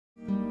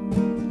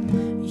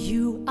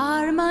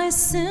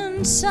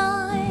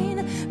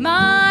sunshine,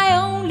 my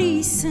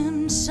only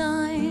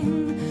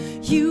sunshine.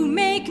 You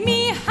make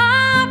me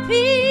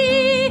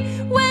happy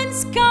when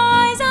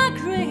skies are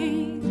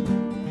gray.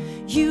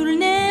 You'll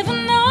never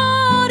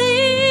know,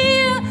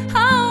 dear,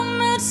 how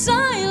much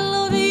I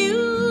love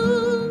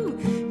you.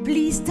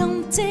 Please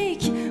don't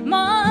take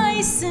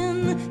my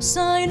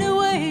sunshine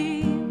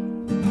away.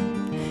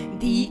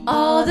 The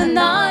other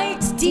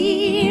night,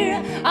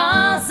 dear,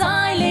 as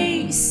I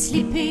lay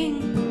sleeping,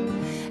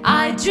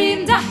 I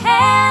dreamed I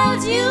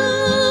held you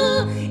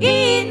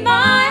in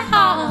my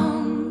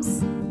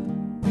arms.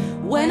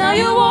 When I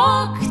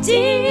awoke,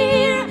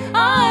 dear,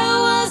 I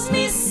was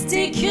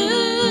mistaken,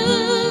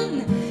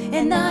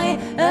 and I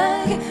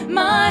hung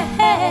my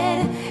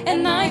head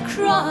and I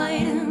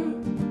cried.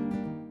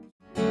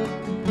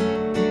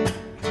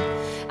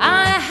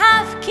 I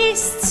have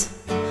kissed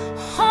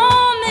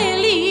on her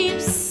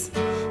lips,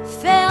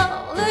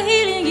 felt the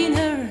healing in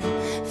her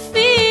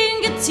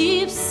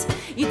fingertips.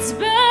 It's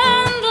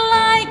burned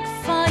like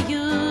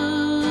fire,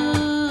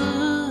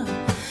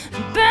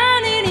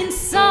 burning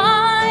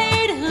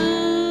inside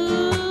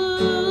her.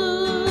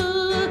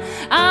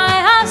 I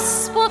have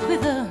spoke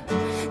with the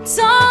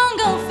tongue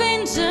of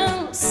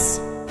angels.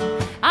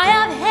 I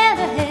have held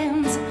the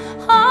hands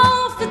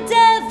of the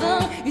devil.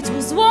 It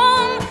was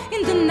warm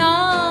in the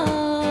night.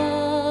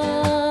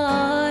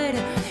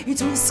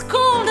 It was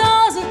cold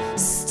as a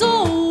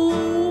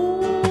stone,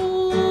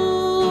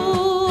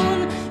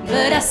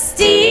 but I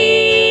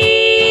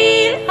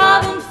still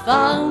haven't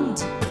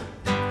found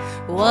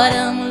what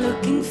I'm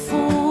looking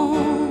for.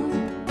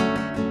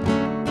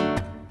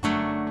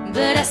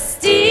 But I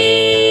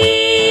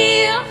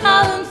still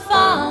haven't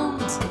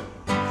found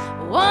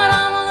what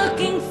I'm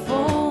looking for.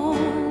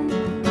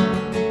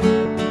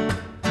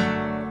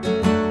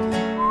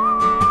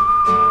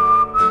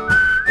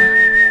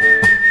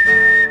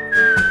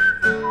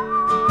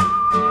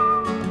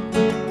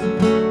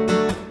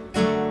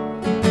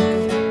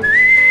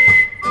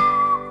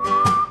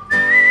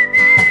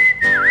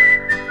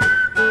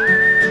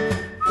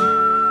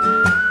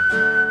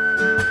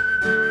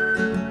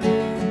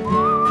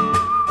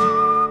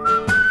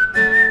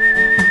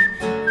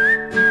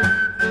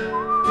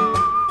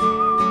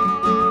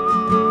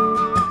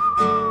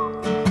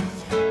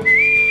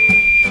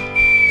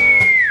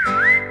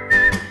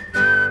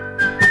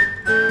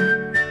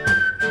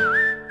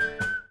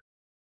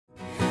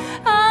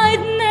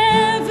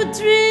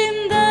 Dream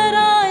that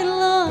I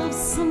love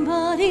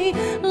somebody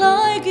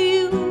like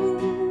you.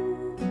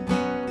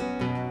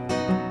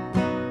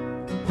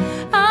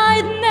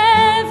 I'd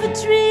never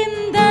dream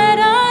that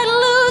I'd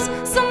lose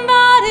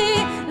somebody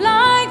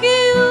like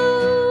you.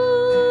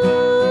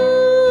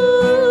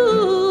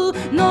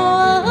 No,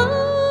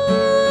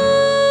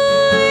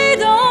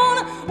 I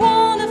don't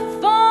wanna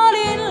fall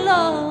in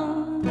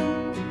love.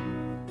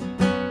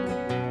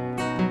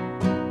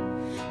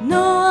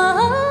 No,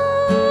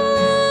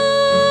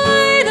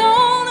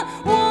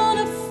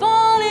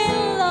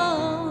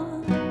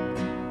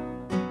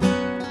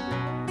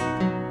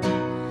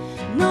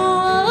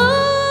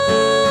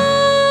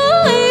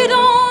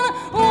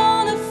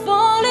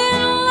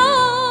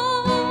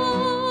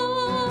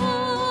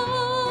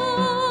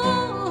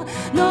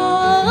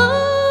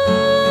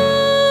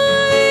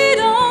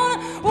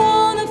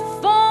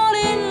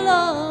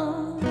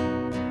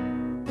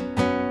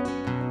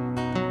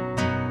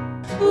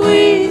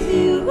 with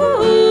you.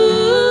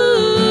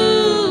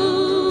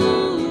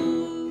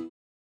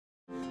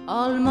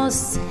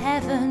 Almost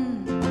heaven,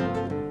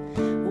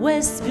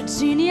 West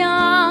Virginia,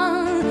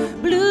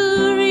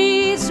 Blue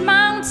Ridge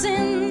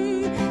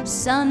Mountain,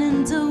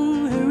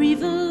 Shenandoah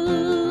River.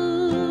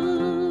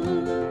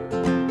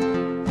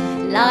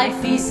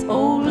 Life is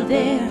old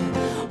there,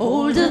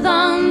 older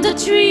than the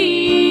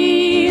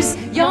trees,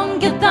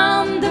 younger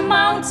than the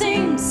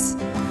mountains,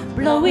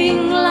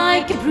 blowing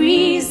like a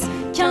breeze.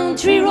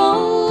 Country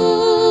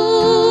roads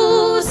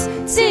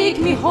take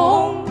me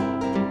home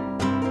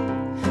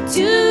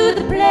to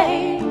the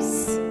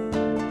place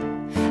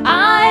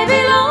I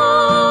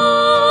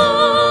belong.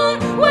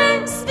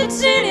 West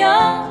Virginia,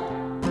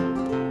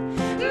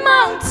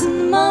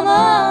 mountain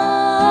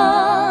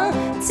mama,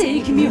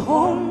 take me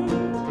home.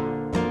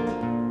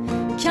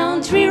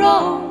 Country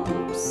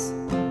roads